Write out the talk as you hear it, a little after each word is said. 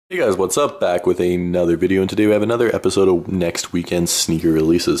Hey guys, what's up? Back with another video, and today we have another episode of next weekend's sneaker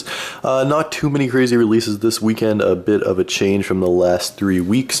releases. Not too many crazy releases this weekend, a bit of a change from the last 3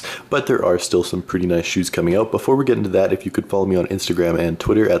 weeks, but there are still some pretty nice shoes coming out. Before we get into that, if you could follow me on Instagram and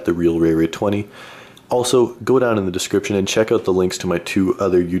Twitter at TheRealRayRay20. Also, go down in the description and check out the links to my 2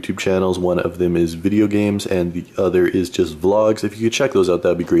 other YouTube channels. One of them is video games and the other is just vlogs. If you could check those out, that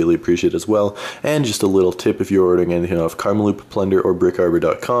would be greatly appreciated as well. And just a little tip, if you're ordering anything off Karmaloop, Plunder, or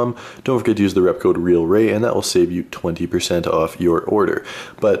BrickHarbor.com, don't forget to use the rep code RealRay, and that will save you 20% off your order.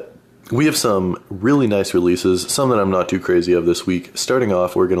 But we have some really nice releases, some that I'm not too crazy of this week. Starting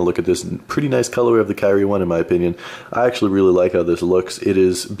off, we're going to look at this pretty nice colorway of the Kyrie one, in my opinion. I actually really like how this looks. It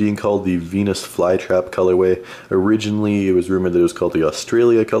is being called the Venus Flytrap colorway. Originally, it was rumored that it was called the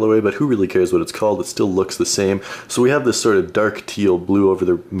Australia colorway, but who really cares what it's called? It still looks the same. So we have this sort of dark teal blue over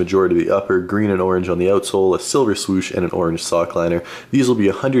the majority of the upper, green and orange on the outsole, a silver swoosh, and an orange sock liner. These will be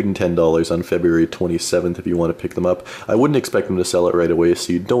 $110 on February 27th if you want to pick them up. I wouldn't expect them to sell it right away,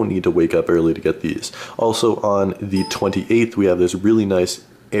 so you don't need to wake up early to get these. Also on the 28th, we have this really nice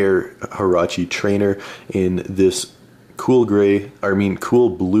Air Huarache trainer in this cool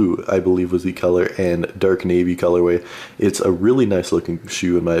blue, I believe was the color, and dark navy colorway. It's a really nice looking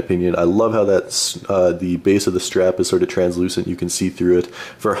shoe in my opinion. I love how that's the base of the strap is sort of translucent. You can see through it.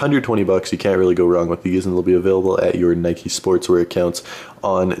 For 120 bucks, you can't really go wrong with these, and they'll be available at your Nike sportswear accounts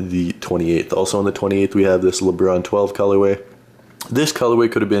on the 28th. Also on the 28th, we have this LeBron 12 colorway. This colorway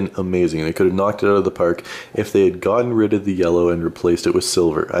could have been amazing. They could have knocked it out of the park if they had gotten rid of the yellow and replaced it with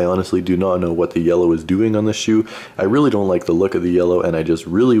silver. I honestly do not know what the yellow is doing on this shoe. I really don't like the look of the yellow, and I just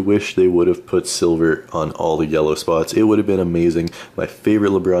really wish they would have put silver on all the yellow spots. It would have been amazing. My favorite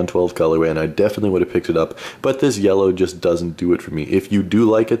LeBron 12 colorway, and I definitely would have picked it up, but this yellow just doesn't do it for me. If you do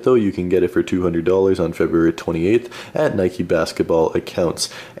like it though, you can get it for $200 on February 28th at Nike basketball accounts.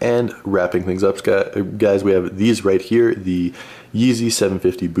 And wrapping things up, guys, we have these right here, the Yeezy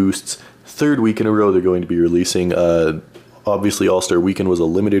 750 Boosts. 3rd week in a row they're going to be releasing. Obviously, All-Star Weekend was a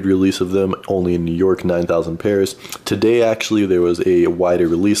limited release of them, only in New York, 9,000 pairs. Today, actually, there was a wider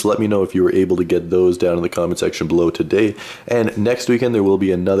release. Let me know if you were able to get those down in the comment section below today. And next weekend, there will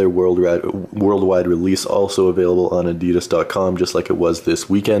be another worldwide release, also available on Adidas.com, just like it was this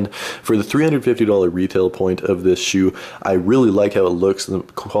weekend. For the $350 retail point of this shoe, I really like how it looks. The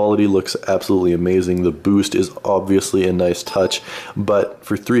quality looks absolutely amazing. The boost is obviously a nice touch, but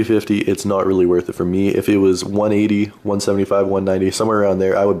for $350, it's not really worth it for me. If it was $180, $175, $190, somewhere around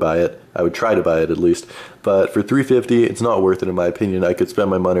there, I would buy it. I would try to buy it at least. But for $350, it's not worth it in my opinion. I could spend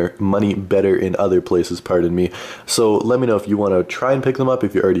my money better in other places, pardon me. So let me know if you want to try and pick them up,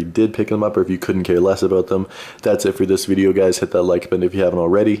 if you already did pick them up, or if you couldn't care less about them. That's it for this video, guys. Hit that like button if you haven't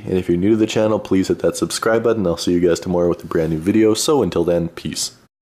already. And if you're new to the channel, please hit that subscribe button. I'll see you guys tomorrow with a brand new video. So until then, peace.